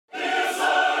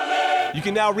You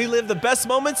can now relive the best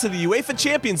moments of the UEFA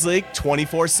Champions League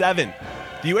 24/7.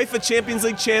 The UEFA Champions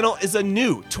League channel is a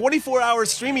new 24-hour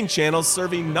streaming channel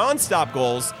serving non-stop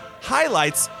goals,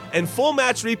 highlights, and full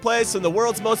match replays from the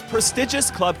world's most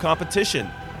prestigious club competition.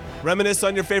 Reminisce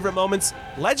on your favorite moments,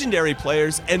 legendary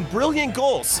players, and brilliant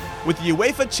goals with the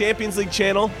UEFA Champions League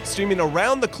channel streaming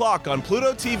around the clock on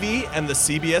Pluto TV and the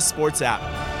CBS Sports app.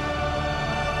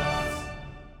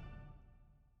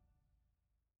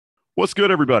 What's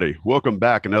good, everybody? Welcome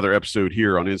back. Another episode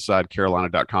here on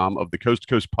InsideCarolina.com of the Coast to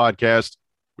Coast podcast.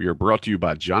 We are brought to you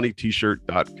by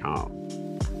JohnnyT-shirt.com.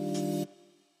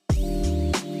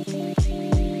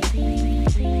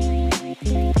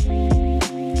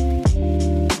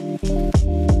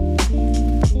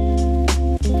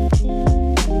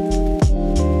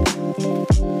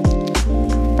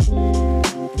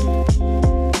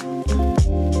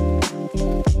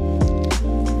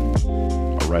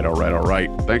 All right.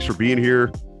 Thanks for being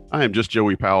here. I am just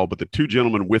Joey Powell, but the two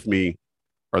gentlemen with me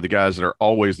are the guys that are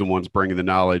always the ones bringing the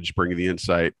knowledge, bringing the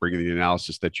insight, bringing the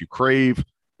analysis that you crave.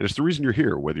 And it's the reason you're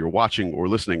here, whether you're watching or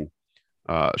listening.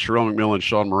 Sherrell, McMillan,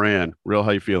 Sean Moran. Real,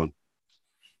 how you feeling?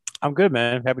 I'm good,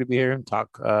 man. Happy to be here and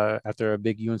talk after a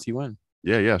big UNC win.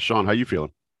 Yeah. Sean, how you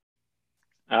feeling?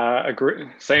 Agree.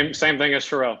 Same thing as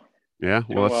Sherrell. Yeah.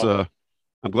 Well,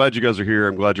 I'm glad you guys are here.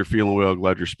 I'm glad you're feeling well.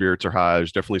 Glad your spirits are high.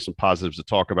 There's definitely some positives to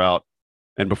talk about.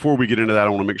 And before we get into that, I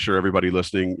want to make sure everybody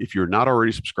listening, if you're not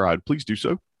already subscribed, please do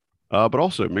so. But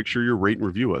also make sure you rate and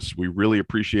review us. We really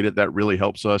appreciate it. That really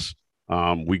helps us.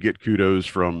 We get kudos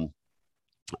from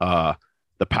the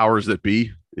powers that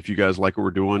be if you guys like what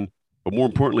we're doing. But more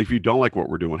importantly, if you don't like what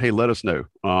we're doing, hey, let us know.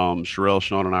 Sherrell,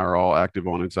 Sean, and I are all active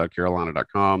on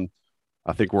InsideCarolina.com.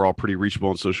 I think we're all pretty reachable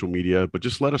on social media, but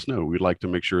just let us know. We'd like to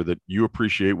make sure that you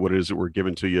appreciate what it is that we're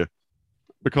giving to you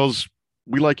because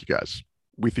we like you guys.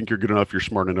 We think you're good enough, you're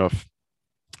smart enough,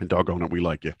 and doggone it, we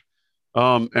like you.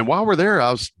 And while we're there,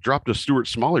 I was dropped a Stuart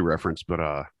Smalley reference, but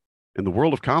in the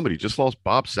world of comedy, just lost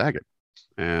Bob Saget.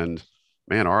 And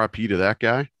man, RIP to that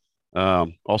guy.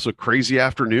 Also, crazy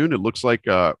afternoon. It looks like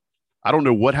I don't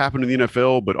know what happened in the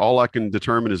NFL, but all I can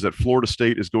determine is that Florida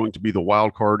State is going to be the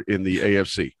wild card in the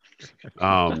AFC.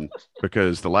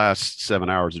 Because the last 7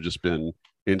 hours have just been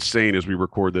insane as we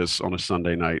record this on a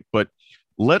Sunday night. But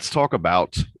let's talk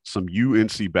about some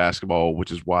UNC basketball,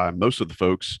 which is why most of the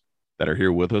folks that are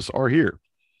here with us are here.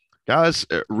 Guys,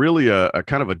 really a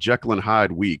kind of a Jekyll and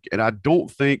Hyde week. And I don't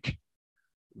think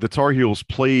the Tar Heels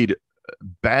played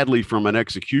badly from an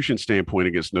execution standpoint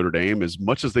against Notre Dame as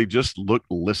much as they just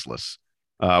looked listless.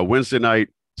 Wednesday night,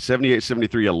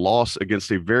 78-73, a loss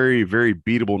against a very, very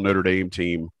beatable Notre Dame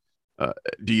team.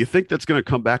 Do you think that's going to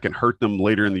come back and hurt them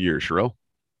later in the year, Sherrell?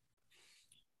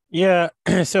 Yeah.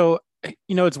 So,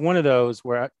 it's one of those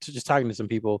where just talking to some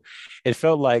people, it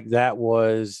felt like that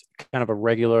was kind of a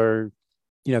regular,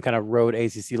 kind of road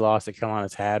ACC loss that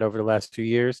Carolina's had over the last 2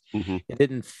 years. Mm-hmm. It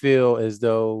didn't feel as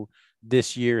though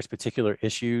this year's particular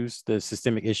issues, the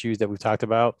systemic issues that we've talked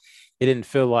about, it didn't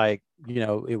feel like,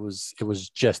 it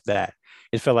was just that.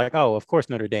 It felt like, oh, of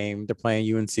course, Notre Dame, they're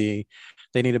playing UNC.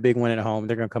 They need a big win at home.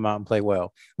 They're going to come out and play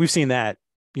well. We've seen that,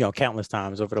 countless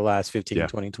times over the last 15,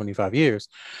 20, 25 years.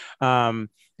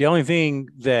 The only thing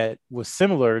that was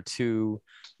similar to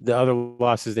the other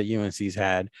losses that UNC's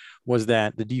had was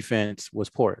that the defense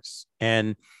was porous.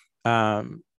 And,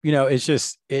 it's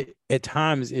just, at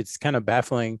times it's kind of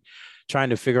baffling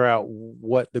trying to figure out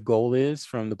what the goal is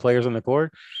from the players on the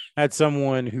court. I had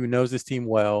someone who knows this team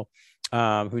well,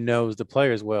 who knows the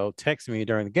players well, text me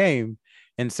during the game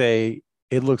and say,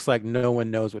 it looks like no one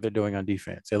knows what they're doing on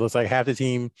defense. It looks like half the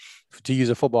team, to use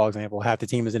a football example, half the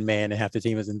team is in man and half the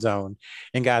team is in zone,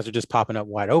 and guys are just popping up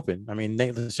wide open. I mean,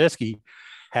 Nate Laszewski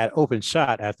had open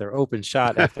shot after open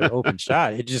shot after open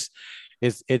shot. It just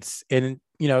it's and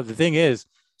the thing is,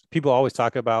 people always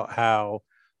talk about how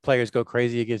players go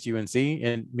crazy against UNC,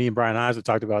 and me and Brian Eyes have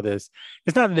talked about this.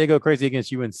 It's not that they go crazy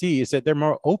against UNC; it's that they're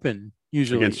more open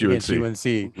usually against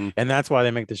UNC. Mm-hmm. And that's why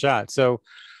they make the shot. So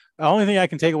the only thing I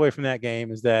can take away from that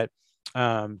game is that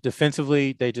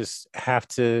defensively, they just have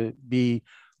to be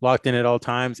locked in at all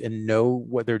times and know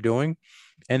what they're doing.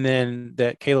 And then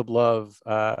that Caleb Love,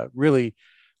 really,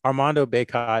 Armando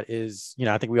Bacot is,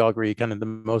 I think we all agree, kind of the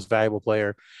most valuable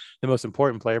player, the most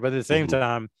important player. But at the same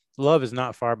time, Love is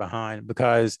not far behind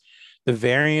because the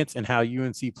variance in how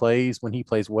UNC plays when he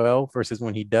plays well versus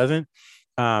when he doesn't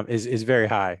is very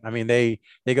high. I mean, they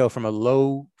go from a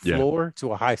low floor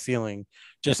to a high ceiling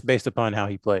just based upon how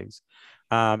he plays.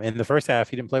 In the first half,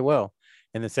 he didn't play well.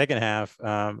 In the second half,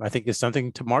 I think it's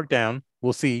something to mark down.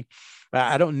 We'll see.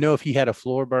 I don't know if he had a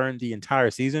floor burn the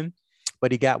entire season,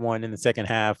 but he got one in the second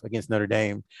half against Notre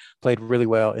Dame, played really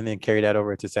well, and then carried that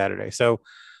over to Saturday. So,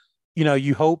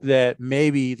 you hope that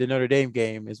maybe the Notre Dame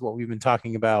game is what we've been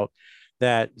talking about,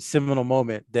 that seminal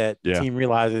moment that the team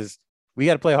realizes we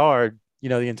got to play hard, the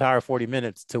entire 40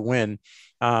 minutes to win,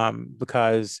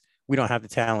 because we don't have the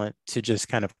talent to just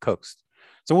kind of coast.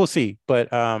 So we'll see. But,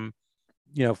 the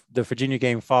Virginia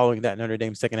game following that Notre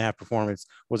Dame second half performance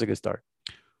was a good start.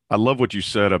 I love what you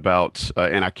said about,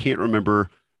 and I can't remember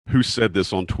who said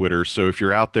this on Twitter. So if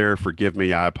you're out there, forgive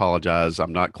me. I apologize.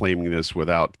 I'm not claiming this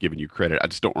without giving you credit. I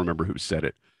just don't remember who said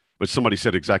it. But somebody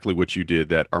said exactly what you did,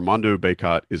 that Armando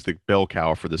Bacot is the bell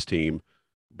cow for this team,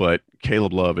 but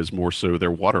Caleb Love is more so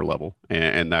their water level.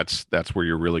 And that's where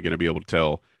you're really going to be able to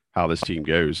tell how this team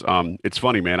goes. It's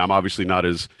funny, man. I'm obviously not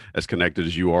as connected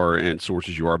as you are and source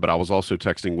as you are, but I was also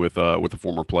texting with a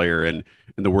former player, and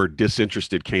the word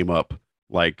disinterested came up,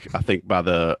 like, I think by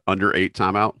the under 8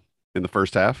 timeout in the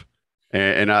first half.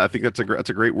 And I think that's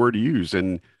a great word to use.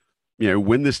 And,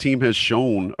 when this team has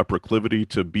shown a proclivity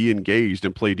to be engaged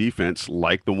and play defense,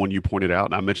 like the one you pointed out,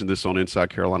 and I mentioned this on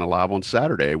Inside Carolina Live on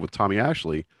Saturday with Tommy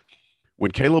Ashley, when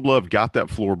Caleb Love got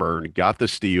that floor burn, got the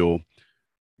steal,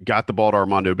 got the ball to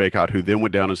Armando Bacot, who then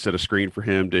went down and set a screen for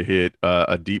him to hit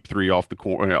a deep three off the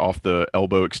corner, off the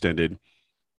elbow extended.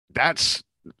 That's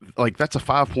a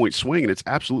 5-point swing, and it's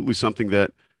absolutely something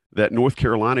that North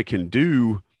Carolina can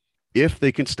do if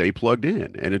they can stay plugged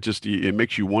in. And it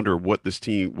makes you wonder what this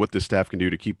staff can do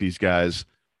to keep these guys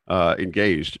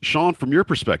engaged. Sean, from your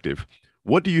perspective,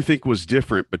 what do you think was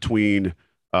different between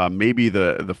maybe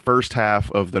the first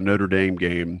half of the Notre Dame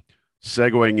game,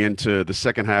 segueing into the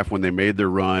second half when they made their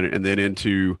run, and then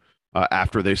into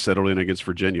after they settled in against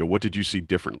Virginia? What did you see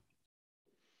different?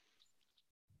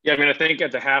 Yeah, I mean, I think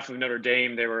at the half of Notre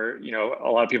Dame, they were,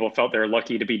 a lot of people felt they were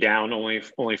lucky to be down only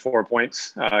 4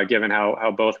 points, given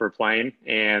how both were playing.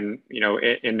 And,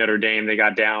 in Notre Dame, they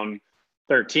got down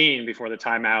 13 before the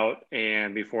timeout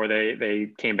and before they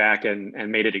came back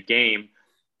and made it a game.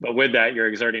 But with that, you're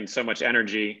exerting so much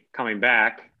energy coming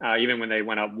back. Even when they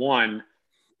went up 1,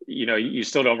 you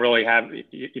still don't really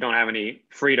you don't have any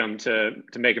freedom to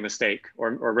make a mistake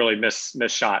or really miss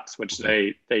shots, which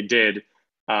they did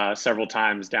several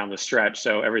times down the stretch.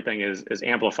 So everything is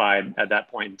amplified at that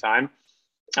point in time.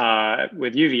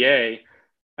 With UVA,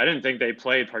 I didn't think they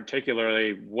played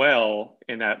particularly well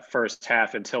in that first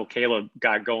half until Caleb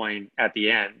got going at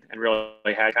the end and really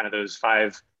had kind of those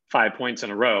five points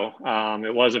in a row.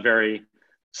 It was a very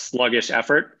sluggish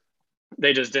effort.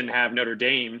 They just didn't have Notre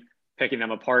Dame picking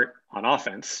them apart on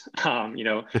offense.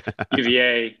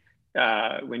 UVA,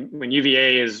 when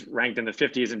UVA is ranked in the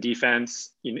 50s in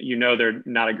defense, they're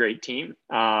not a great team.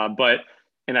 But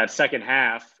in that second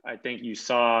half, I think you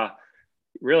saw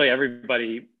really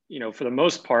everybody, for the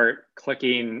most part,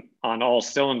 clicking on all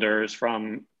cylinders,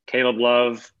 from Caleb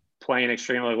Love playing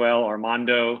extremely well,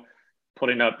 Armando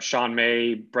putting up Sean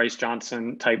May, Bryce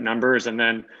Johnson type numbers, and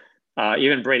then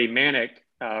even Brady Manick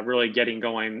really getting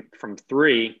going from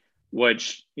 3,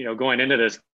 which, going into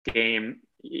this game,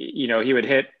 he would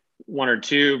hit 1 or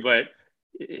 2, but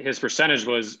his percentage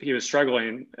he was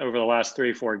struggling over the last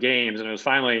 3-4 games. And it was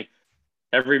finally,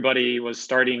 everybody was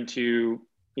starting to,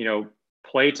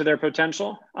 play to their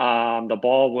potential. The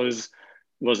ball was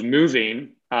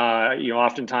moving,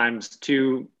 oftentimes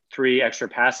 2-3 extra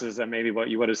passes than maybe what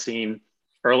you would have seen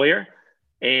earlier.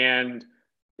 And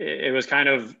it was kind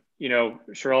of,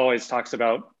 Sherrell always talks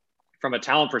about from a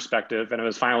talent perspective, and it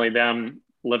was finally them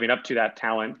living up to that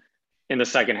talent in the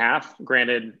second half.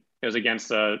 Granted, it was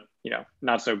against a,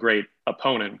 not so great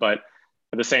opponent, but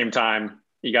at the same time,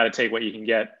 you got to take what you can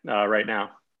get right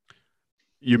now.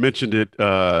 You mentioned it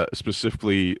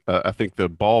specifically. I think the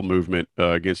ball movement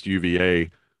against UVA in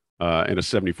a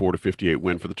 74-58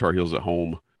 win for the Tar Heels at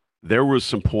home. There was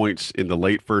some points in the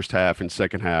late first half and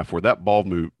second half where that ball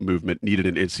movement needed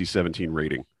an NC-17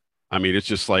 rating. I mean, it's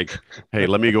just like, hey,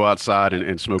 let me go outside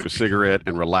and smoke a cigarette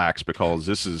and relax, because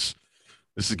this is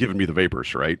giving me the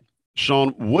vapors, right? Sean,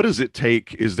 what does it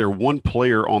take? Is there one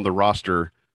player on the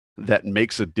roster that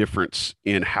makes a difference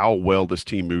in how well this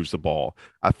team moves the ball?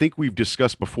 I think we've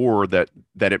discussed before that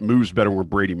it moves better when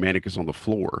Brady Manick is on the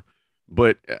floor,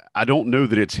 but I don't know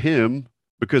that it's him,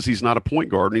 because he's not a point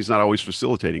guard and he's not always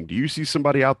facilitating. Do you see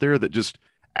somebody out there that just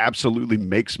absolutely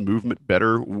makes movement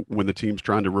better when the team's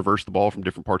trying to reverse the ball from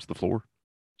different parts of the floor?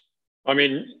 I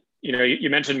mean, you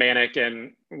mentioned Manick,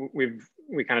 and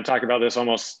we kind of talk about this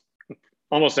almost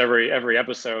every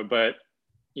episode, but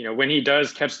when he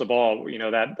does catch the ball,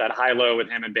 that high low with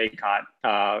him and Bacot,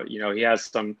 he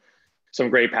has some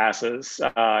great passes,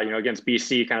 against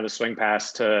BC, kind of the swing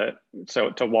pass to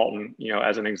Walton,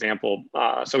 as an example.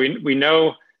 So we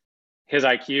know his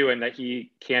IQ and that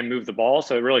he can move the ball.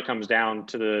 So it really comes down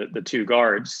to the two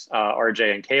guards,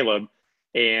 RJ and Caleb.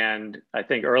 And I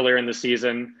think earlier in the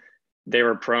season, they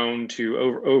were prone to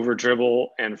over dribble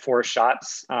and force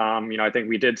shots. I think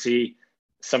we did see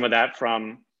some of that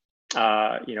from,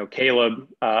 Caleb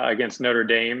against Notre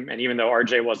Dame. And even though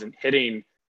RJ wasn't hitting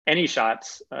any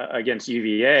shots against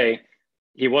UVA,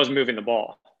 he was moving the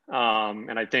ball.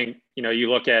 And I think, you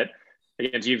look at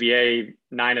against UVA,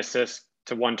 9 assists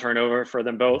to 1 turnover for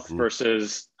them both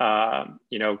versus,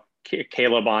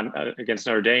 Caleb against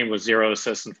Notre Dame was 0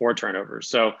 assists and 4 turnovers.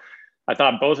 So I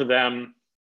thought both of them,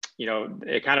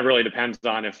 it kind of really depends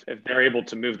on if they're able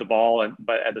to move the ball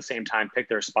but at the same time pick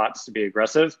their spots to be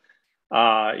aggressive.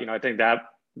 I think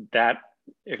that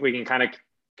if we can kind of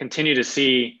continue to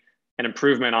see an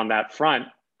improvement on that front,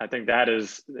 I think that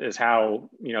is how,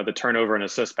 the turnover and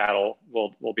assist battle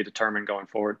will be determined going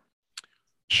forward.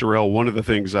 Sherrell, one of the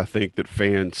things I think that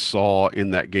fans saw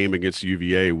in that game against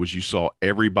UVA was you saw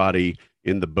everybody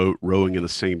in the boat rowing in the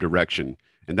same direction.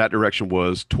 And that direction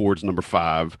was towards number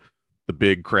 5, the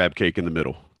big crab cake in the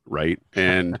middle, right?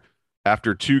 And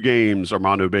after 2 games,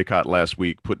 Armando Bacot last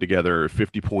week put together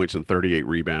 50 points and 38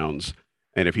 rebounds.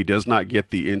 And if he does not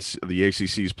get the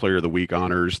ACC's Player of the Week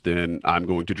honors, then I'm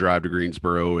going to drive to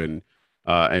Greensboro and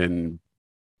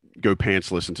go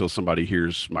pantsless until somebody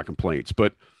hears my complaints.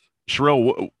 But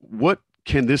Sherrell, what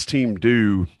can this team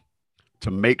do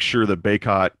to make sure that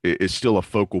Bacot is still a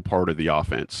focal part of the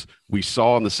offense? We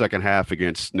saw in the second half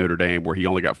against Notre Dame where he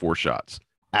only got 4 shots.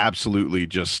 Absolutely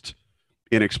just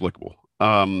inexplicable.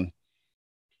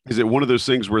 Is it one of those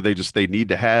things where they need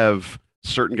to have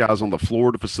certain guys on the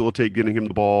floor to facilitate getting him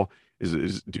the ball?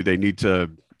 Do they need to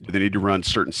run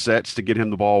certain sets to get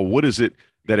him the ball? What is it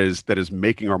that is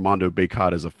making Armando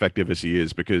Bacot as effective as he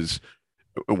is? Because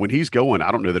when he's going, I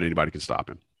don't know that anybody can stop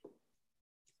him.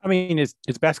 I mean, it's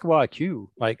basketball IQ.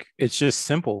 Like, it's just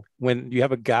simple. When you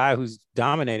have a guy who's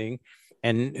dominating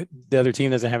and the other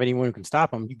team doesn't have anyone who can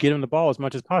stop him, you get him the ball as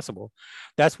much as possible.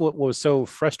 That's what was so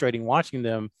frustrating watching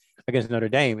them against Notre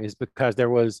Dame, is because there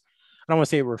was, I don't want to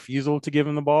say a refusal to give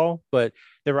him the ball, but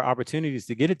there were opportunities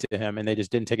to get it to him and they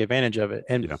just didn't take advantage of it.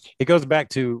 And It goes back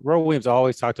to Roy Williams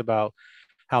always talked about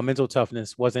how mental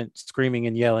toughness wasn't screaming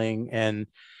and yelling and,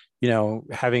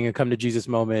 having a come to Jesus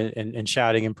moment and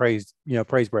shouting and praise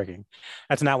breaking.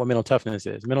 That's not what mental toughness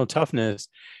is. Mental toughness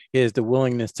is the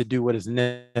willingness to do what is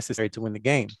necessary to win the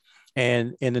game.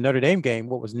 And in the Notre Dame game,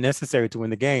 what was necessary to win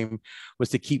the game was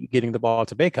to keep getting the ball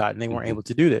to Bacot, and they weren't able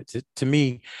to do that. To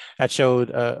me, that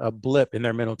showed a blip in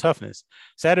their mental toughness.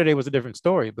 Saturday was a different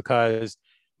story because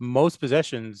most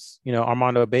possessions,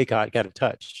 Armando Bacot got a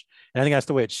touch. And I think that's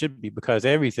the way it should be, because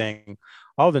everything,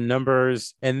 all the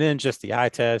numbers, and then just the eye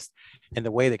test and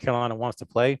the way that Carolina wants to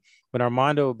play, when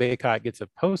Armando Bacot gets a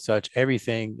post touch,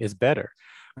 everything is better.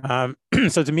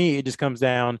 So to me, it just comes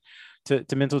down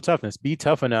to mental toughness. Be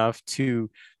tough enough to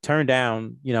turn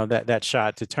down, that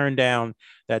shot, to turn down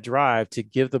that drive, to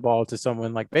give the ball to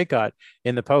someone like Bacot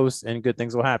in the post, and good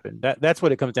things will happen. That's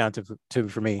what it comes down to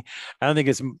for me. I don't think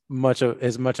it's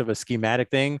as much of a schematic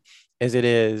thing as it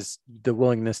is the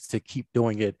willingness to keep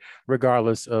doing it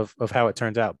regardless of how it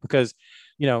turns out, because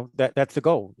that's the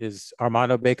goal, is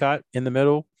Armando Bacot in the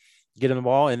middle, getting the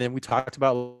ball. And then we talked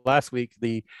about last week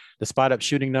the spot up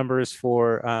shooting numbers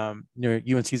for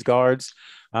UNC's guards,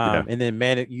 and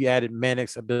then you added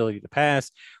Manic's ability to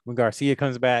pass. When Garcia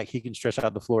comes back, he can stretch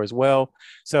out the floor as well.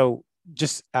 So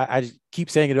I keep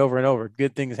saying it over and over,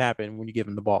 good things happen when you give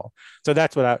him the ball. So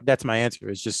that's my answer,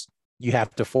 is just you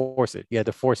have to force it. You have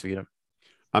to force feed him.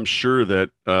 I'm sure that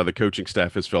the coaching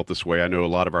staff has felt this way. I know a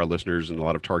lot of our listeners and a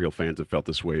lot of Tar Heel fans have felt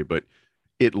this way, but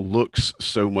it looks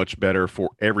so much better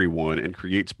for everyone and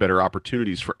creates better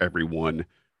opportunities for everyone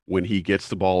when he gets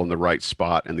the ball in the right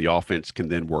spot and the offense can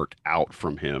then work out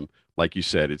from him. Like you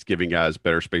said, it's giving guys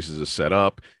better spaces to set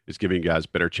up. It's giving guys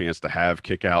better chance to have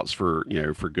kickouts for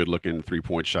good looking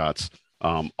 3-point shots.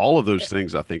 All of those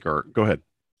things I think are, go ahead.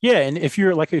 Yeah. And if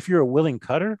you're a willing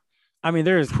cutter, I mean,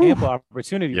 there is ample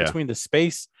opportunity between the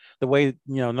space, the way,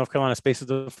 North Carolina spaces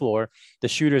the floor, the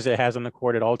shooters it has on the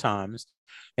court at all times.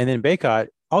 And then Bacot,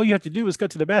 all you have to do is cut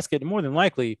to the basket. And more than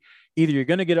likely, either you're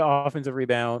going to get an offensive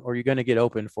rebound or you're going to get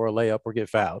open for a layup or get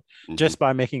fouled just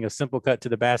by making a simple cut to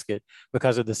the basket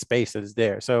because of the space that is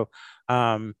there. So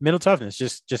mental toughness,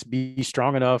 just be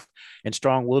strong enough and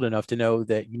strong-willed enough to know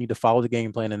that you need to follow the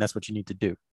game plan, and that's what you need to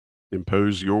do.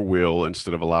 Impose your will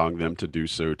instead of allowing them to do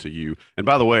so to you. And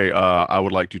by the way, I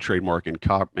would like to trademark and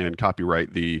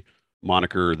copyright the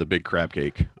moniker, the Big Crab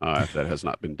Cake, if that has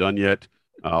not been done yet.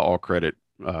 All credit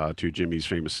to Jimmy's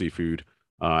Famous Seafood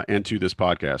and to this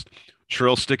podcast.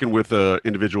 Sherrell, sticking with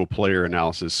individual player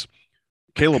analysis,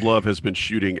 Caleb Love has been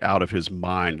shooting out of his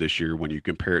mind this year when you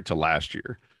compare it to last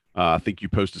year. I think you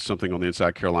posted something on the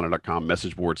InsideCarolina.com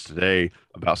message boards today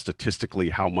about statistically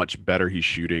how much better he's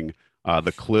shooting.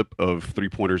 The clip of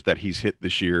three-pointers that he's hit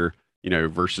this year,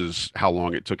 versus how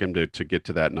long it took him to get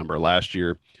to that number last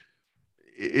year.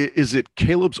 Is it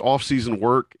Caleb's offseason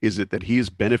work? Is it that he is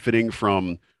benefiting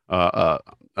from a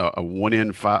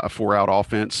one-in, four-out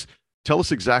offense? Tell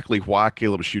us exactly why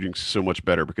Caleb is shooting so much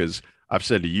better, because I've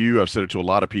said to you, I've said it to a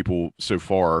lot of people so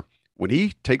far, when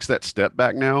he takes that step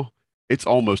back now, it's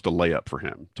almost a layup for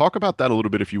him. Talk about that a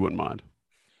little bit if you wouldn't mind.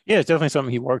 Yeah, it's definitely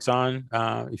something he works on.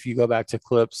 If you go back to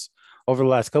clips over the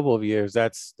last couple of years,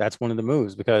 that's one of the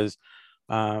moves, because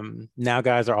now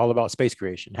guys are all about space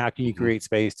creation. How can you create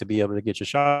space to be able to get your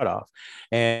shot off?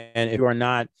 And if you are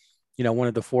not, one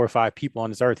of the 4 or 5 people on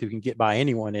this earth who can get by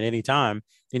anyone at any time,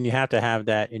 then you have to have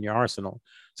that in your arsenal.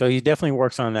 So he definitely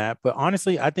works on that. But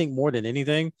honestly, I think more than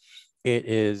anything, it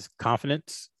is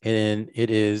confidence and it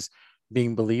is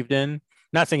being believed in.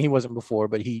 Not saying he wasn't before,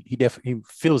 but he definitely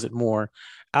feels it more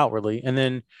outwardly. And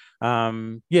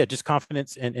then, just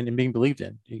confidence and being believed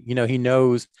in. He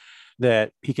knows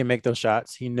that he can make those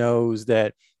shots. He knows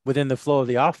that within the flow of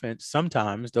the offense,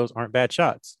 sometimes those aren't bad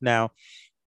shots. Now,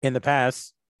 in the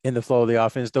past, in the flow of the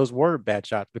offense, those were bad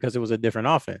shots because it was a different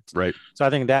offense. Right. So I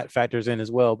think that factors in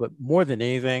as well. But more than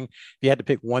anything, if you had to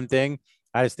pick one thing,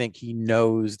 I just think he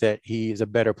knows that he is a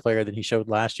better player than he showed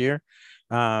last year.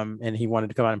 And he wanted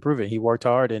to come out and prove it. He worked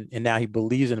hard and now he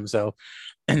believes in himself.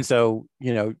 And so,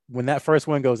 when that first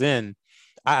one goes in,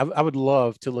 I would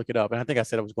love to look it up. And I think I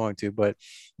said I was going to, but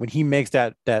when he makes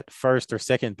that first or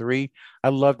second three,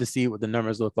 I'd love to see what the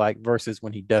numbers look like versus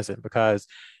when he doesn't, because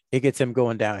it gets him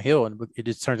going downhill and it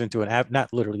just turns into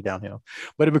not literally downhill,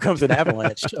 but it becomes an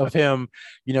avalanche of him,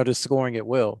 just scoring at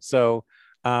will. So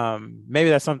maybe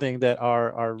that's something that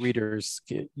our readers,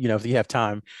 if you have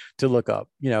time to look up,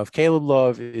 if Caleb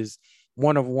Love is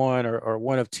 1 of 1 or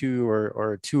 1 of 2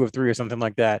 or 2 of 3 or something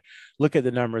like that, look at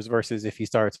the numbers versus if he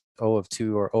starts 0 of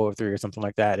 2 or 0 of 3 or something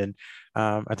like that. And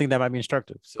I think that might be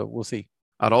instructive. So we'll see.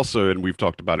 I'd also, and we've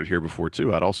talked about it here before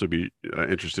too, I'd also be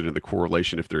interested in the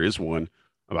correlation, if there is one,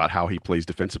 about how he plays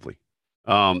defensively.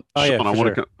 Sean, I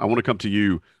want to come to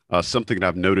you. Something that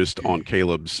I've noticed on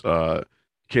Caleb's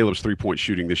 3-point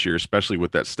shooting this year, especially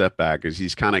with that step back, is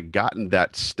he's kind of gotten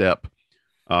that step.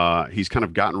 He's kind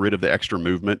of gotten rid of the extra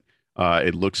movement.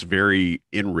 It looks very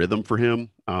in rhythm for him,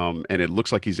 and it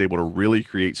looks like he's able to really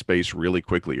create space really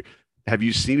quickly. Have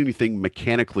you seen anything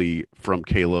mechanically from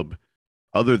Caleb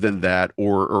other than that,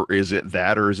 or is it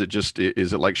that, or is it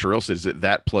like Sherrell said, is it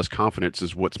that plus confidence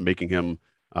is what's making him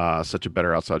such a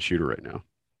better outside shooter right now?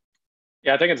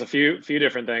 Yeah, I think it's a few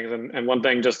different things. And one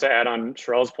thing just to add on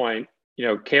Sherrell's point,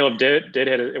 Caleb did hit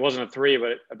it. It wasn't a 3,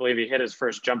 but I believe he hit his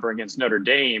first jumper against Notre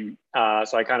Dame.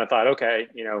 So I kind of thought, okay,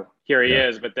 here he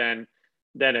is. But then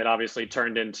it obviously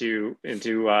turned into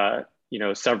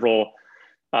several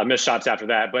missed shots after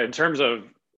that. But in terms of,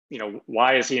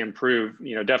 why is he improved?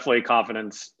 Definitely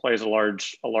confidence plays a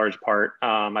large part.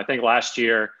 I think last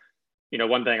year,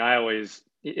 one thing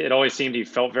it always seemed he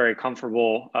felt very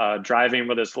comfortable driving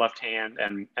with his left hand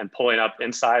and pulling up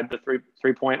inside the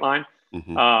three-point line.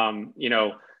 Mm-hmm.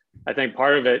 I think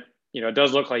part of it, it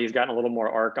does look like he's gotten a little more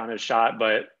arc on his shot,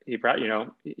 but he probably,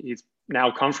 he's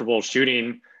now comfortable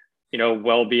shooting,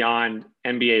 well beyond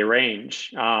NBA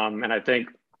range. And I think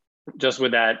just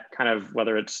with that kind of,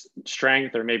 whether it's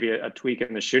strength or maybe a tweak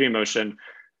in the shooting motion,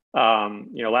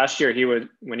 last year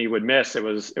when he would miss, it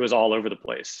was all over the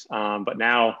place. But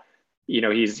now,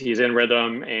 he's in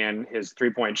rhythm and his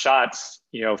 3-point shots,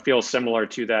 feel similar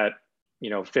to that,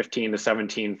 15 to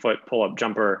 17 foot pull-up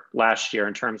jumper last year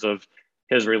in terms of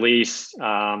his release,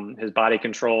 his body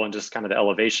control, and just kind of the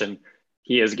elevation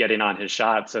he is getting on his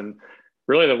shots. And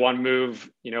really the one move,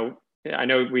 I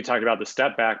know we talked about the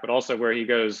step back, but also where he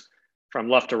goes from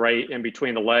left to right in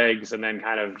between the legs and then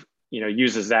kind of,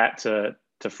 uses that to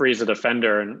freeze a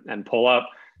defender and pull up.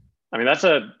 I mean, that's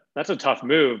a tough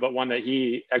move, but one that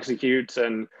he executes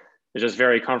and is just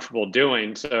very comfortable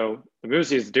doing. So the moves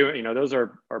he's doing, those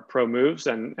are pro moves.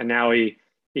 And now he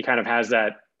kind of has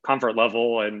that comfort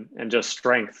level and just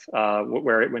strength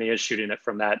when he is shooting it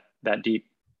from that deep.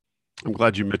 I'm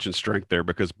glad you mentioned strength there,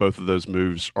 because both of those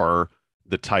moves are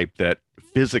the type that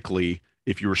physically,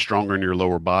 if you were stronger in your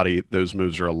lower body, those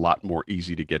moves are a lot more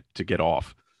easy to get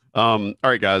off. All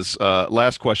right, guys,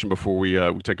 last question before we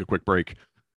take a quick break.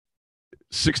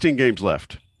 16 games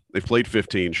left. They've played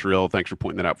 15. Sherrell, thanks for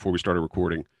pointing that out before we started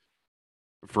recording.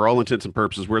 For all intents and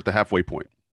purposes, we're at the halfway point.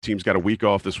 Team's got a week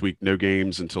off this week, no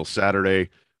games until Saturday,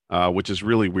 which is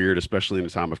really weird, especially in the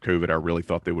time of COVID. I really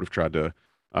thought they would have tried to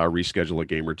reschedule a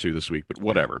game or two this week, but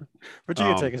whatever.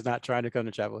 Virginia Tech is not trying to come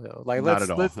to Chapel Hill. Like, not at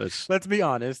all. Let's be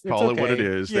honest. Call it's it what it okay.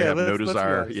 is. Yeah, they have no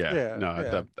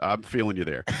desire. I'm feeling you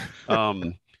there.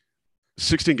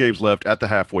 16 games left at the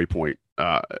halfway point.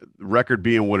 Record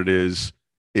being what it is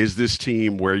this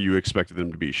team where you expected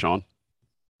them to be, Sean?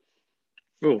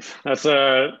 Oof, that's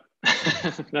a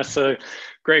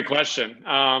great question.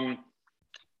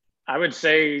 I would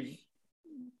say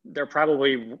they're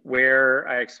probably where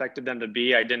I expected them to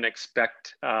be. I didn't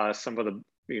expect some of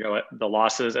the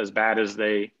losses as bad as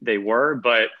they were,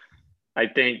 but I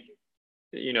think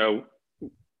I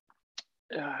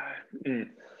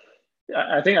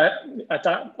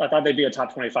thought they'd be a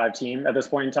top 25 team at this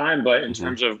point in time, but in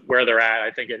terms of where they're at,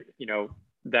 I think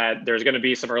that there's going to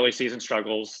be some early season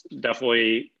struggles.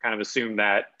 Definitely kind of assume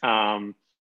that.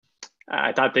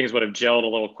 I thought things would have gelled a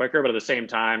little quicker, but at the same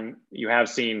time, you have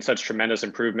seen such tremendous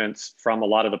improvements from a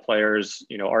lot of the players,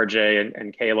 RJ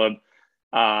and Caleb.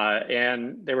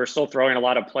 And they were still throwing a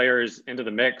lot of players into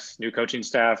the mix, new coaching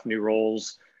staff, new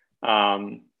roles.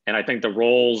 And I think the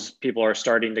roles, people are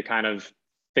starting to kind of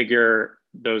figure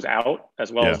those out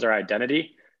as well as their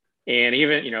identity. And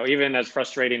even as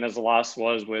frustrating as the loss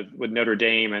was with Notre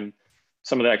Dame and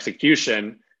some of the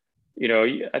execution,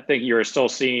 I think you're still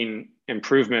seeing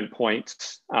improvement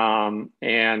points.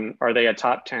 And are they a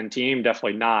top 10 team?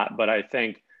 Definitely not. But I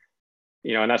think,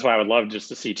 and that's why I would love just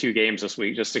to see 2 games this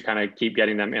week, just to kind of keep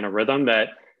getting them in a rhythm that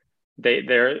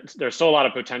there's still a lot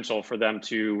of potential for them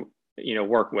to,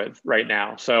 work with right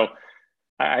now. So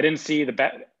I didn't see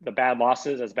the bad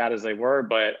losses as bad as they were,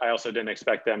 but I also didn't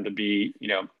expect them to be,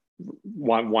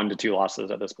 1 to 2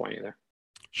 losses at this point either.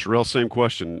 Sherrell, same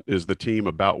question. Is the team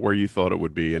about where you thought it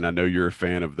would be? And I know you're a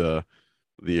fan of the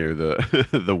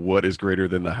the what is greater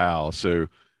than the how. So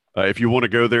if you want to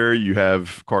go there, you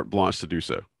have carte blanche to do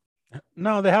so.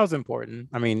 No, the how is important.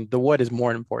 I mean, the what is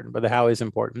more important, but the how is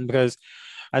important because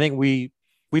I think we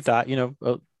thought,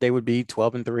 they would be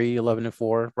 12-3,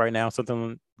 11-4 right now,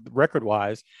 something record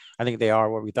wise. I think they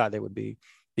are where we thought they would be.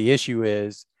 The issue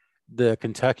is the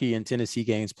Kentucky and Tennessee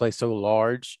games play so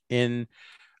large in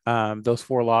those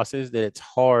 4 losses that it's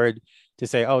hard to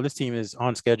say, oh, this team is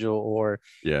on schedule or,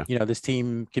 this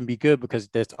team can be good because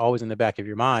that's always in the back of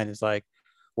your mind. It's like,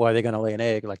 well, are they going to lay an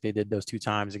egg like they did those 2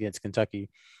 times against Kentucky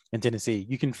and Tennessee?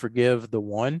 You can forgive the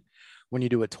one. When you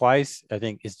do it twice, I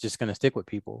think it's just going to stick with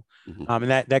people.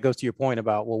 And that goes to your point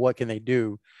about, well, what can they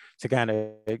do to kind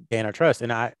of gain our trust?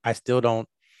 And I still don't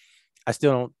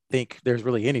think there's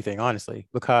really anything, honestly,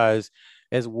 because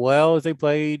as well as they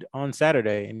played on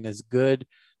Saturday and as good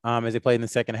as they played in the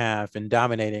second half and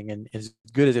dominating and as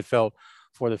good as it felt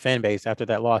for the fan base after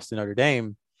that loss to Notre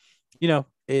Dame,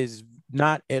 is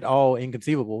not at all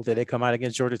inconceivable that they come out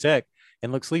against Georgia Tech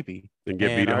and look sleepy and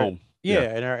get beat at home.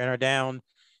 And are down,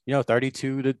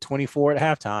 32-24 at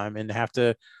halftime and have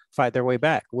to fight their way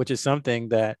back, which is something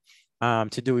that,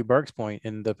 to Dewey Burke's point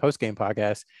in the post-game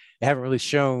podcast, they haven't really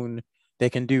shown they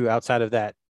can do outside of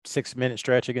that 6-minute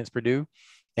stretch against Purdue.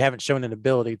 They haven't shown an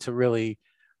ability to really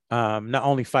not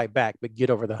only fight back, but get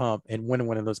over the hump and win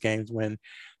one of those games when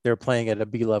they're playing at a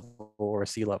B level or a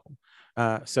C level.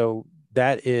 So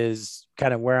that is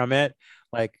kind of where I'm at.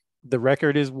 Like the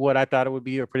record is what I thought it would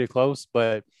be or pretty close,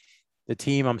 but the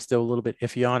team I'm still a little bit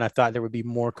iffy on. I thought there would be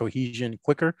more cohesion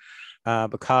quicker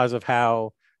because of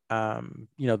how,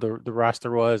 the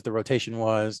roster was, the rotation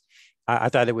was. I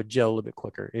thought it would gel a little bit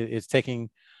quicker. It's taking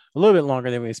a little bit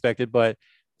longer than we expected, but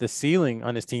the ceiling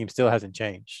on this team still hasn't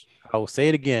changed. I will say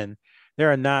it again.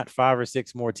 There are not 5 or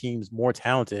 6 more teams more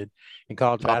talented in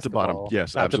college basketball, to bottom.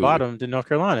 Yes, top absolutely. to bottom than North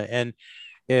Carolina. And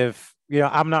if,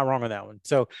 I'm not wrong on that one.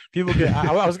 So people get,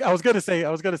 I was going to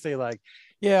say like,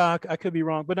 yeah, I could be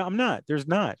wrong, but I'm not. There's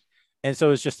not. And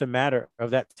so it's just a matter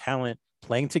of that talent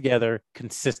playing together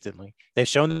consistently. They've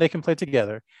shown that they can play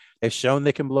together. They've shown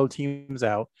they can blow teams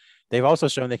out. They've also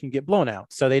shown they can get blown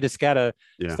out. So they just got to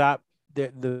stop. The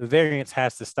variance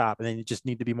has to stop, and then you just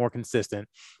need to be more consistent.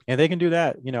 And they can do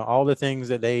that. All the things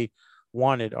that they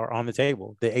wanted are on the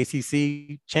table. The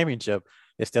ACC championship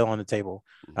is still on the table.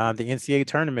 The NCAA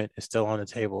tournament is still on the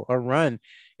table. A run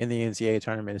in the NCAA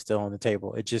tournament is still on the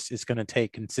table. It's going to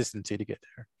take consistency to get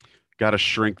there. Got to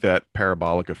shrink that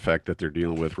parabolic effect that they're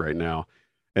dealing with right now.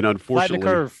 And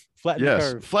unfortunately, flatten the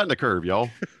curve. Flatten the curve, y'all.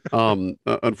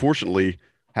 Unfortunately,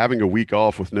 having a week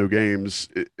off with no games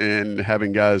and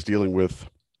having guys dealing with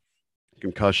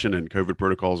concussion and COVID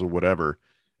protocols and whatever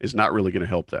is not really going to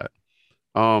help that.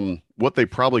 What they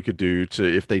probably could do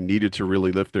if they needed to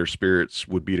really lift their spirits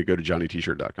would be to go to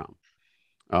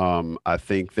johnnytshirt.com. I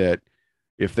think that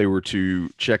if they were to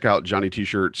check out Johnny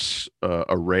T-Shirt's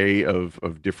array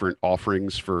of different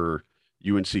offerings for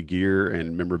UNC gear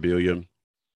and memorabilia,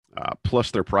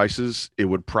 plus their prices, it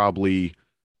would probably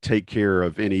take care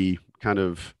of any kind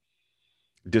of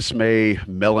dismay,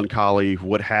 melancholy,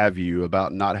 what have you,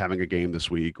 about not having a game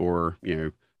this week, or,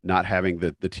 not having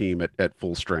the team at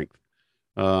full strength.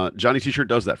 Johnny T-shirt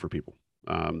does that for people.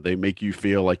 They make you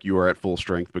feel like you are at full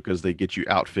strength because they get you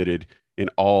outfitted in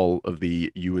all of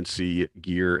the UNC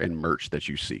gear and merch that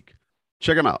you seek.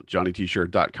 Check them out,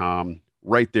 johnnytshirt.com,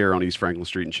 right there on East Franklin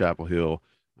Street in Chapel Hill.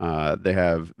 They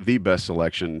have the best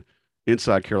selection.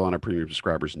 Inside Carolina Premium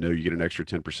subscribers know you get an extra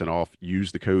 10% off.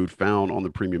 Use the code found on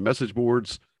the premium message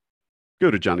boards.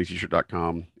 Go to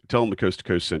johnnytshirt.com. Tell them the Coast to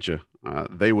Coast sent you.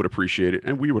 They would appreciate it,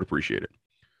 and we would appreciate it.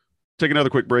 Take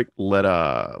another quick break. Let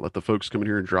the folks come in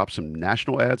here and drop some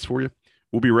national ads for you.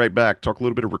 We'll be right back. Talk a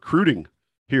little bit of recruiting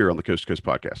here on the Coast to Coast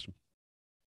podcast.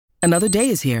 Another day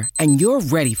is here, and you're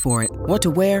ready for it. What to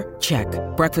wear? Check.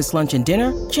 Breakfast, lunch, and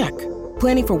dinner? Check.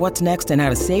 Planning for what's next and how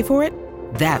to save for it?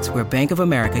 That's where Bank of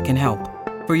America can help.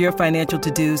 For your financial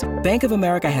to-dos, Bank of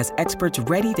America has experts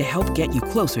ready to help get you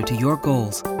closer to your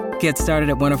goals. Get started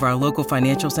at one of our local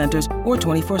financial centers or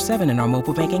 24/7 in our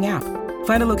mobile banking app.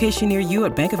 Find a location near you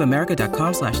at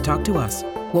bankofamerica.com/talktous.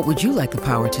 What would you like the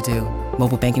power to do?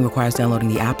 Mobile banking requires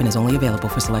downloading the app and is only available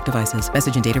for select devices.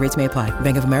 Message and data rates may apply.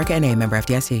 Bank of America NA, member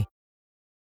FDIC.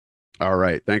 All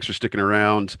right. Thanks for sticking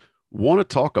around. Want to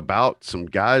talk about some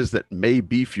guys that may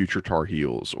be future Tar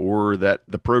Heels, or that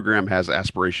the program has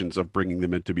aspirations of bringing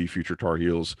them in to be future Tar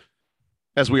Heels,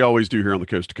 as we always do here on the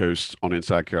Coast to Coast on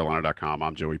InsideCarolina.com.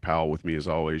 I'm Joey Powell. With me, as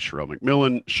always, Sherrell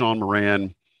McMillan, Sean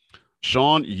Moran.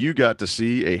 Sean, you got to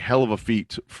see a hell of a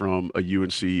feat from a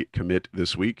UNC commit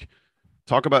this week.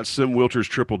 Talk about Sim Wilter's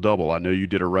triple-double. I know you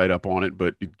did a write-up on it,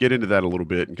 but get into that a little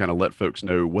bit and kind of let folks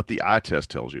know what the eye test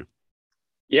tells you.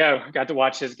 Yeah, got to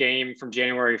watch his game from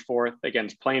January 4th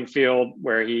against Plainfield,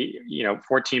 where he,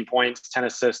 14 points, 10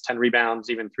 assists, 10 rebounds,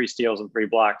 even 3 steals and 3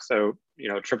 blocks. So,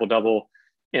 triple-double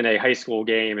in a high school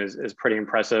game is pretty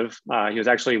impressive. He was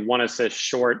actually 1 assist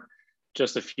short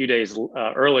just a few days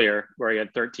earlier, where he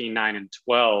had 13, 9, and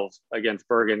 12 against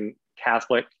Bergen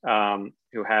Catholic,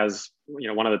 who has,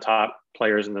 one of the top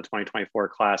players in the 2024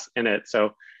 class in it.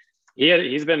 So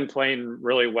he's been playing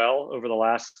really well over the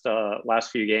last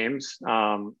few games.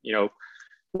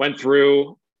 Went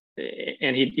through,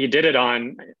 and he did it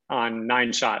on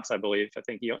 9 shots, I believe. I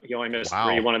think he only missed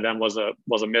 3. One of them was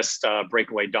a missed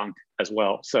breakaway dunk as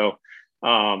well. So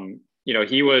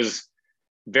he was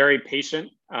very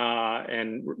patient,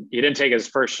 and he didn't take his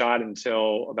first shot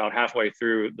until about halfway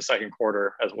through the second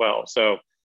quarter as well. So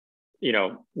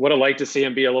would have liked to see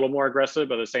him be a little more aggressive,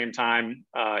 but at the same time,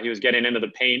 he was getting into the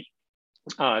paint,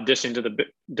 dishing to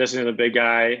the big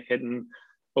guy, hitting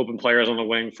open players on the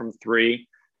wing from 3.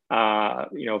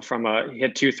 He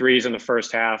hit 2 threes in the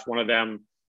first half. One of them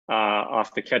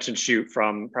off the catch and shoot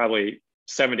from probably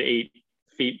 7 to 8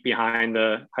 feet behind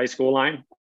the high school line.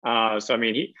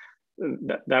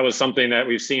 That was something that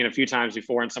we've seen a few times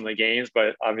before in some of the games,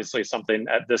 but obviously something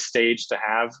at this stage to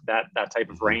have that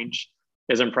type of range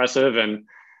is impressive. And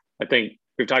I think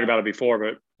we've talked about it before,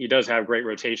 but he does have great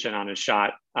rotation on his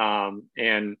shot.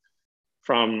 And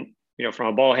from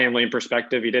a ball handling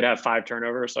perspective, he did have 5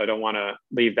 turnovers, so I don't want to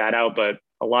leave that out, but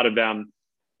a lot of them,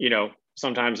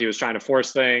 sometimes he was trying to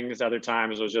force things. Other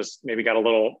times was just maybe got a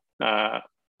little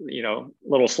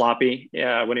sloppy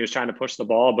when he was trying to push the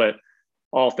ball, but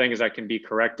all things that can be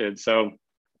corrected. So,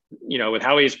 with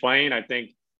how he's playing, I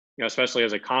think, especially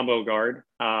as a combo guard,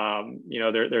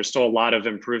 there's still a lot of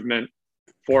improvement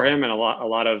for him and a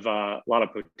lot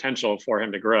of potential for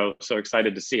him to grow. So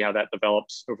excited to see how that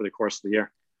develops over the course of the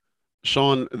year.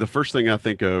 Sean, the first thing I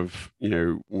think of,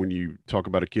 when you talk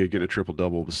about a kid getting a triple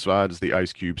double, besides the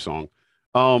Ice Cube song,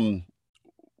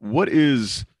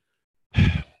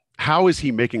 how is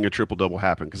he making a triple double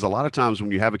happen? Because a lot of times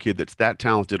when you have a kid that's that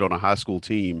talented on a high school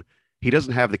team, he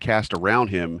doesn't have the cast around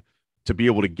him to be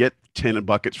able to get 10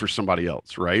 buckets for somebody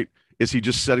else, right? Is he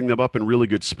just setting them up in really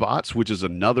good spots, which is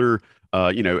another,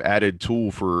 added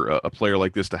tool for a player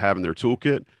like this to have in their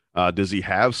toolkit? Does he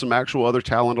have some actual other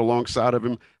talent alongside of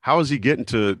him? How is he getting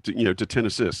to 10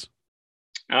 assists?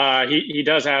 He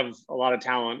does have a lot of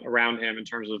talent around him in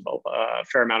terms of a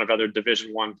fair amount of other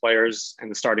Division I players in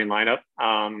the starting lineup.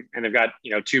 And they've got,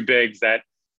 2 bigs that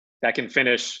can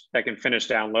finish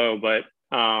down low, but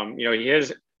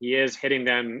he is hitting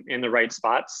them in the right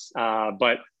spots.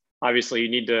 But obviously you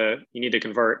need to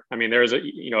convert. I mean, there's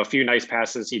a few nice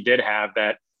passes he did have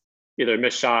that either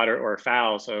missed shot or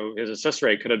foul. So his assist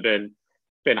rate could have been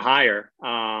higher.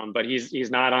 But he's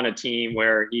not on a team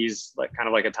where he's like kind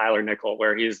of like a Tyler Nickel,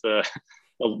 where he's the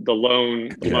lone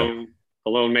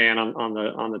lone man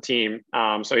on the team.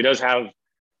 So he does have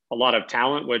a lot of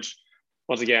talent, which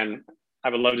once again, I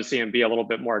would love to see him be a little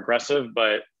bit more aggressive,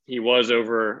 but he was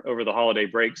over the holiday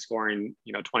break scoring,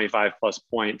 25 plus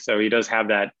points. So he does have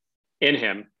that in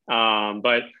him.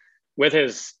 But with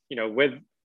his, with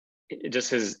just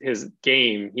his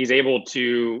game, he's able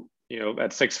to,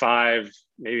 at 6'5",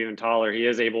 maybe even taller, he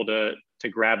is able to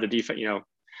grab the defense,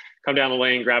 come down the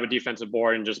lane, grab a defensive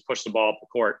board, and just push the ball up the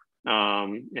court,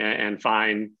 and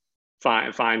find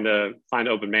the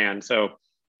open man. So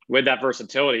with that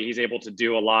versatility, he's able to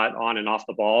do a lot on and off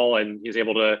the ball, and he's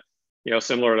able to,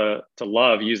 similar to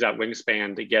Love, use that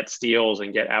wingspan to get steals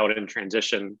and get out in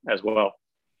transition as well.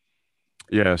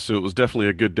 Yeah, so it was definitely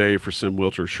a good day for Sim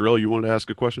Wilcher. Sherrell, you wanted to ask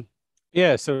a question?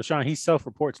 Yeah, so Sean, he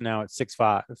self-reports now at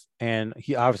 6'5", and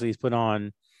he's put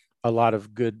on a lot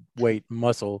of good weight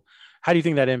muscle. How do you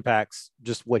think that impacts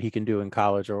just what he can do in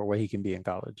college or what he can be in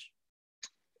college?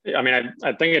 I mean,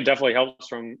 I think it definitely helps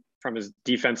from his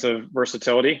defensive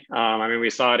versatility. I mean, we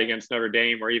saw it against Notre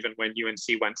Dame, or even when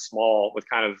UNC went small with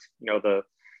kind of, the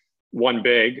one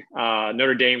big,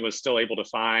 Notre Dame was still able to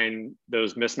find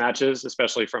those mismatches,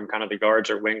 especially from kind of the guards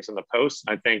or wings in the post.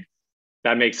 I think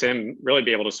that makes him really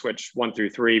be able to switch 1 through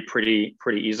 3 pretty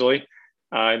easily.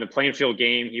 In the playing field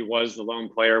game, he was the lone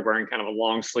player wearing kind of a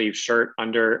long sleeve shirt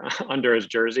under his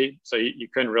jersey. So you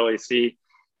couldn't really see,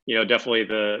 definitely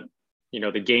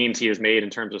the gains he has made in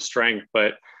terms of strength.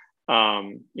 But, all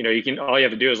you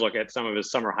have to do is look at some of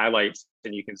his summer highlights,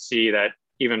 and you can see that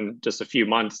even just a few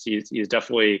months, he's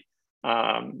definitely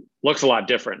looks a lot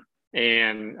different.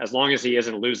 And as long as he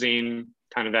isn't losing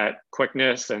kind of that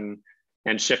quickness and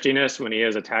shiftiness when he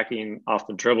is attacking off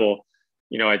the dribble,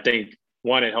 I think,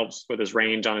 one, it helps with his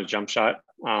range on his jump shot.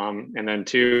 And then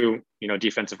two,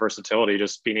 defensive versatility,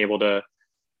 just being able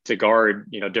to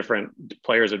guard, different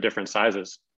players of different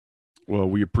sizes. Well,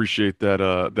 we appreciate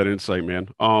that insight, man.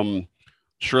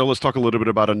 Sherrell, let's talk a little bit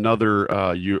about another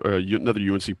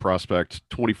UNC prospect,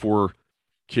 24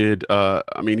 kid.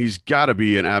 I mean, he's got to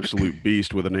be an absolute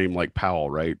beast with a name like Powell,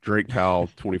 right? Drake Powell,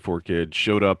 24 kid,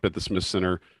 showed up at the Smith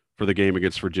Center for the game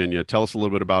against Virginia. Tell us a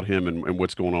little bit about him and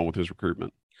what's going on with his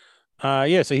recruitment. So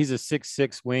he's a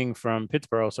 6'6" wing from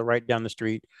Pittsburgh, so right down the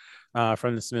street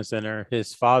from the Smith Center.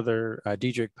 His father,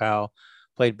 Diedrich Powell,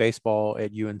 played baseball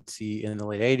at UNC in the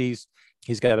late 80s.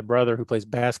 He's got a brother who plays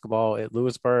basketball at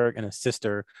Lewisburg and a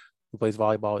sister who plays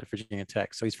volleyball at Virginia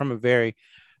Tech. So he's from a very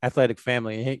athletic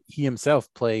family. He himself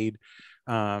played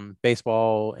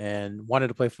baseball and wanted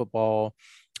to play football,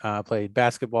 played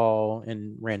basketball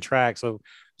and ran track. So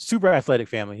super athletic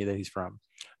family that he's from.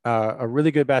 A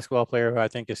really good basketball player who I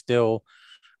think is still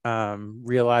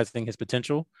realizing his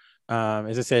potential.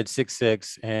 As I said,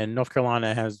 6'6", and North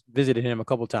Carolina has visited him a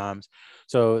couple times.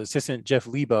 So assistant Jeff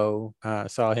Lebo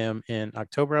saw him in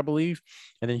October, I believe,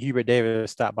 and then Hubert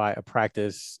Davis stopped by a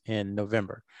practice in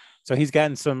November. So he's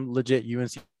gotten some legit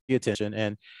UNC attention,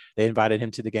 and they invited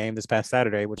him to the game this past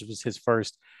Saturday, which was his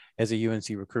first as a UNC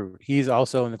recruit. He's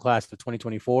also in the class of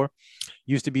 2024,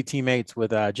 used to be teammates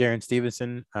with Jaron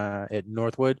Stevenson at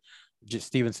Northwood.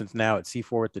 Stevenson's now at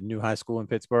C4 at the new high school in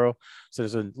Pittsburgh. So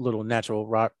there's a little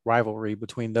natural rivalry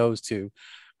between those two.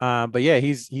 But yeah,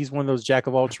 he's one of those jack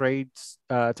of all trades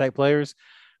type players.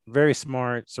 Very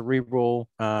smart, cerebral,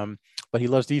 but he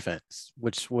loves defense,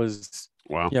 which was,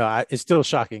 wow. It's still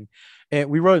shocking. And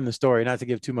we wrote in the story, not to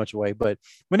give too much away, but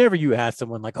whenever you ask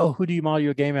someone like, oh, who do you model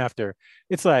your game after?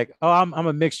 It's like, oh, I'm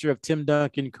a mixture of Tim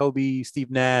Duncan, Kobe, Steve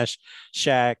Nash,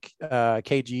 Shaq,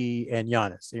 KG, and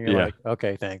Giannis. And you're like,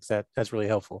 okay, thanks. That's really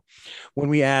helpful. When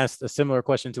we asked a similar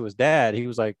question to his dad, he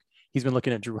was like, he's been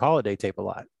looking at Drew Holiday tape a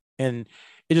lot. And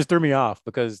it just threw me off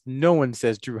because no one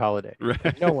says Drew Holiday.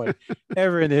 Right. No one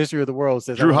ever in the history of the world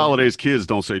says Drew Holiday's kids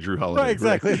don't say Drew Holiday.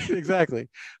 Right, exactly.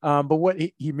 But what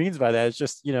he means by that is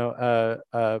just,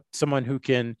 someone who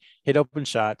can hit open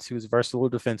shots, who's versatile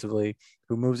defensively,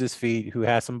 who moves his feet, who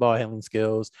has some ball handling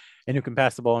skills, and who can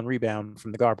pass the ball and rebound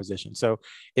from the guard position. So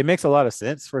it makes a lot of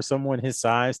sense for someone his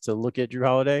size to look at Drew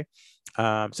Holiday.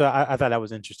 So I thought that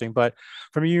was interesting. But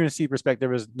from a UNC perspective, there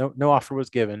was no offer was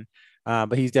given.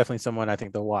 But he's definitely someone I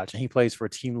think they'll watch. And he plays for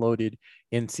Team Loaded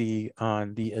NC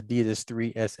on the Adidas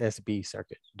 3SSB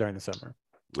circuit during the summer.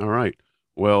 All right.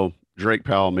 Well, Drake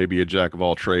Powell may be a jack of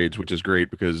all trades, which is great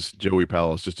because Joey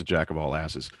Powell is just a jack of all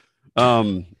asses.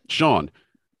 Sean,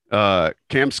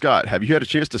 Cam Scott, have you had a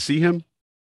chance to see him?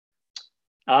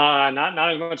 Not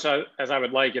as much as I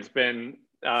would like. It's been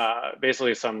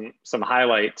basically some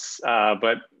highlights,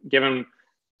 but given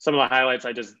some of the highlights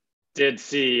I just did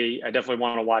see, I definitely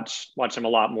want to watch him a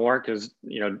lot more because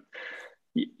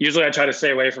Usually I try to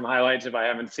stay away from highlights if I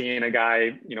haven't seen a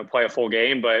guy, play a full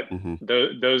game, but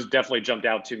those definitely jumped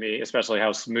out to me, especially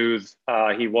how smooth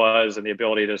he was and the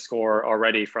ability to score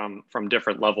already from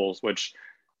different levels, which,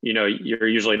 you're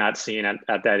usually not seeing at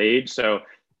that age. So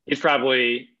he's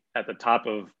probably at the top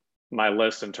of my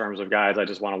list in terms of guys I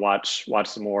just want to watch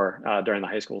some more during the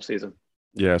high school season.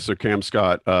 Yeah. So Cam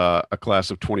Scott, a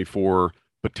class of 24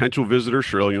 potential visitor.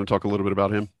 Sherrell, you want to talk a little bit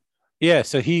about him? Yeah,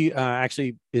 so he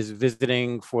actually is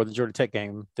visiting for the Georgia Tech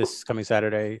game this coming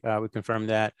Saturday. We confirmed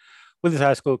that with his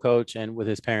high school coach and with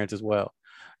his parents as well.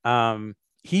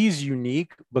 He's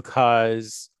unique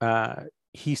because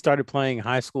he started playing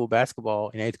high school basketball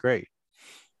in 8th grade.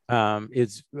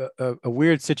 It's a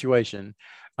weird situation,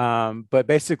 but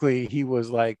basically he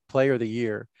was like player of the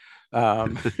year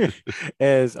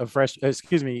as a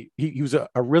he was a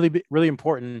really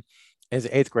important as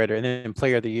an 8th grader, and then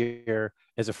player of the year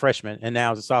as a freshman. And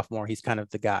now as a sophomore, he's kind of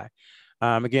the guy.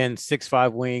 Again,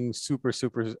 6'5" wing, super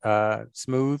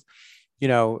smooth.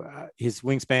 His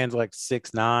wingspan's like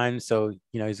 6'9", so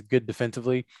he's good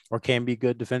defensively, or can be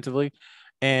good defensively,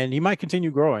 and he might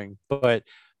continue growing. But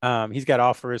he's got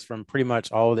offers from pretty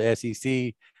much all of the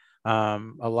SEC,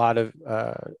 a lot of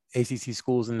ACC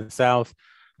schools in the South.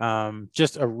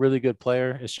 Just a really good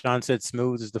player. As Sean said,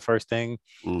 smooth is the first thing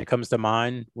that comes to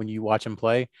mind when you watch him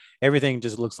play. Everything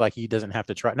just looks like he doesn't have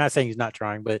to try. Not saying he's not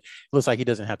trying, but it looks like he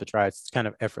doesn't have to try. It's kind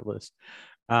of effortless.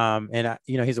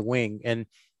 He's a wing. And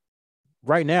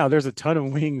right now there's a ton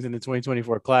of wings in the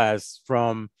 2024 class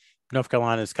from North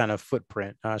Carolina's kind of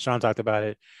footprint. Sean talked about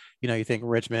it. You think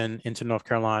Richmond into North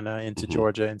Carolina, into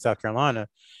Georgia and South Carolina.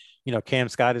 Cam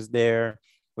Scott is there.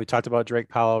 We talked about Drake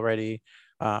Powell already.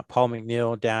 Paul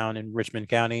McNeil down in Rockingham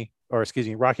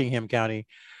County.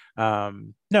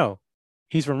 No,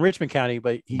 he's from Richmond County,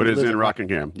 but it's in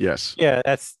Rockingham. Yes. Yeah,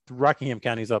 that's Rockingham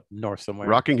County's up north somewhere.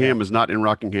 Rockingham is not in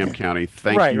Rockingham County.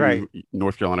 Thank you, right.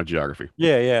 North Carolina geography.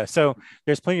 Yeah. So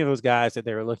there's plenty of those guys that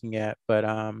they were looking at, but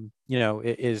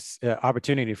it is an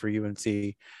opportunity for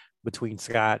UNC between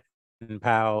Scott and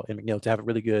Powell and McNeil to have a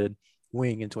really good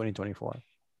wing in 2024.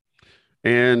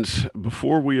 And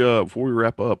before we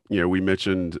wrap up, we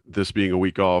mentioned this being a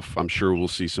week off. I'm sure we'll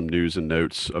see some news and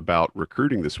notes about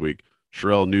recruiting this week.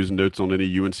 Sherrell, news and notes on any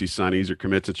UNC signees or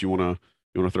commits that you want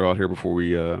to throw out here before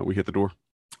we hit the door?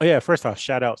 Oh, yeah. First off,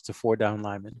 shout outs to 4 down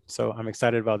linemen. So I'm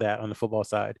excited about that on the football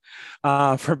side.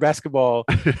 For basketball,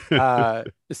 Tyler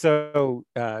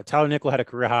Nickel had a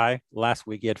career high last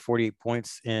week. He had 48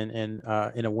 points in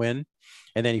a win.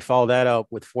 And then he followed that up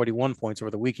with 41 points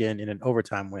over the weekend in an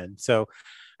overtime win. So,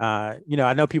 I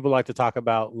know people like to talk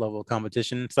about level of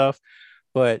competition and stuff,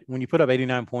 but when you put up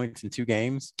 89 points in 2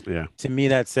 games, to me,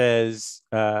 that says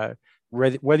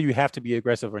whether you have to be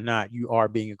aggressive or not, you are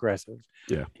being aggressive.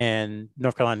 Yeah. And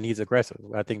North Carolina needs aggressive.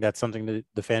 I think that's something that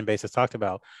the fan base has talked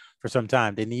about for some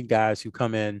time. They need guys who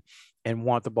come in and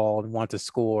want the ball and want to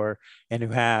score and who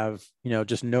have,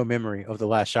 just no memory of the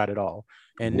last shot at all.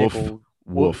 And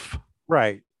Woof.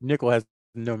 Right. Nickel has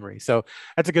no memory. So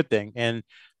that's a good thing. And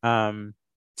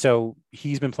so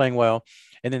he's been playing well.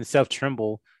 And then Seth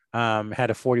Trimble had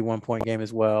a 41-point game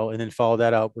as well, and then followed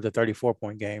that up with a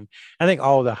 34-point game. I think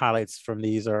all of the highlights from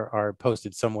these are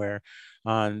posted somewhere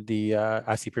on the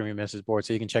IC Premium Message board,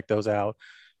 so you can check those out.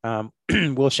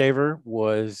 Will Shaver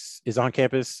is on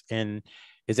campus and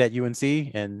is at UNC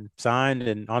and signed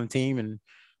and on the team and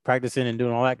practicing and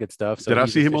doing all that good stuff. So did I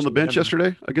see him on the bench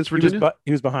yesterday against Virginia?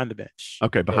 He was behind the bench.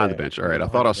 Okay, behind the bench. All right. I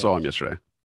thought I saw him yesterday.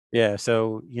 Yeah,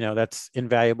 so that's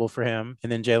invaluable for him.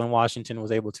 And then Jalen Washington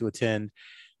was able to attend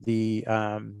the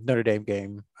Notre Dame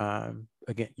game,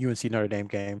 again, UNC Notre Dame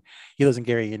game. He lives in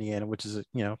Gary, Indiana, which is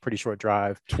a pretty short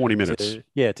drive. 20 minutes.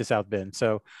 To South Bend.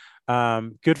 So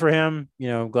good for him.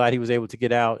 Glad he was able to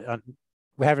get out.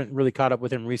 We haven't really caught up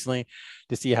with him recently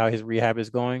to see how his rehab is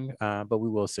going, but we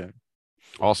will soon.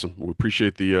 Awesome. We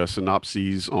appreciate the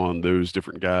synopses on those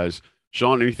different guys.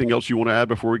 Sean, anything else you want to add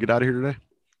before we get out of here today?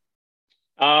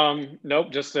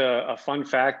 Nope. Just a fun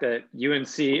fact that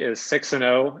UNC is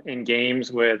 6-0 in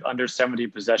games with under 70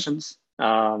 possessions.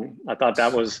 I thought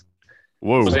that was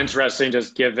interesting,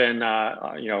 just given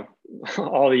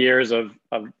all the years of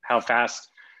how fast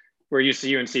we're used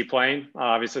to UNC playing.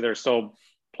 Obviously, they're still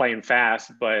playing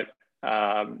fast, but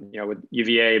with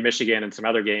UVA, Michigan, and some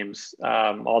other games,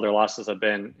 all their losses have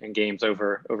been in games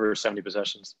over 70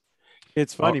 possessions.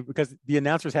 It's funny because the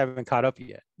announcers haven't caught up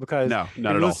yet. Because not at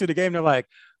all. Listen to the game, they're like,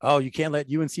 "Oh, you can't let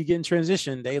UNC get in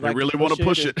transition. They really want to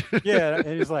push it." Yeah, and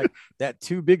it's like that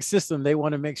too big system. They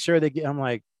want to make sure they get. I'm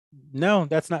like, no,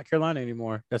 that's not Carolina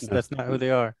anymore. That's not who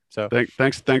they are. So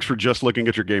thanks for just looking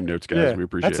at your game notes, guys. We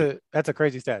appreciate it. That's a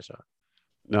crazy stat, Sean.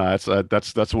 No,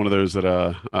 that's one of those that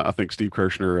I think Steve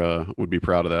Kirshner would be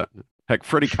proud of that. Heck,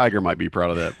 Freddie Kiger might be proud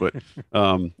of that. But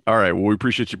all right, well, we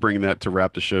appreciate you bringing that to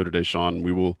wrap the show today, Sean.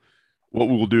 What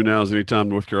we will do now is anytime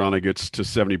North Carolina gets to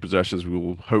 70 possessions,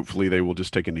 hopefully they will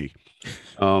just take a knee.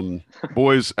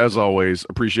 Boys, as always,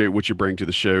 appreciate what you bring to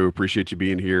the show. Appreciate you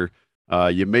being here.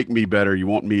 You make me better. You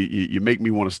make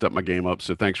me want to step my game up.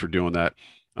 So thanks for doing that.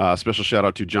 Special shout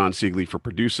out to John Siegley for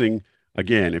producing.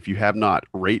 Again, if you have not,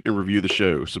 rate and review the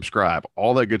show, subscribe,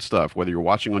 all that good stuff, whether you're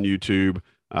watching on YouTube,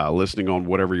 listening on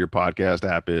whatever your podcast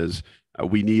app is.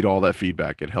 We need all that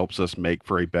feedback. It helps us make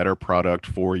for a better product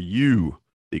for you,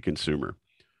 the consumer.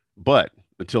 But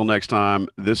until next time,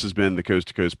 this has been the Coast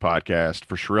to Coast podcast.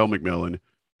 For Sherrell McMillan,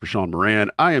 for Sean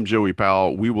Moran, I am Joey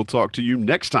Powell. We will talk to you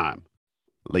next time.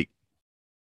 Late.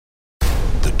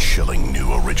 The chilling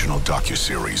new original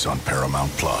docuseries on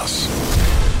Paramount Plus.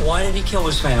 Why did he kill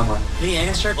his family? The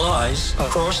answer lies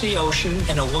across the ocean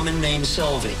in a woman named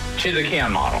Sylvie. She's a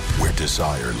Can model. Where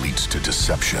desire leads to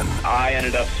deception. I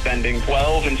ended up spending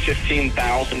 $12,000 and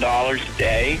 $15,000 a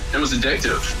day. It was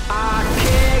addictive. I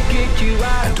can't get you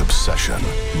out. And obsession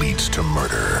leads to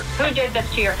murder. Who did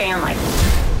this to your family?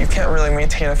 You can't really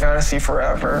maintain a fantasy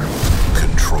forever.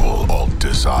 Control Alt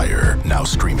Desire, now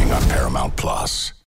streaming on Paramount Plus.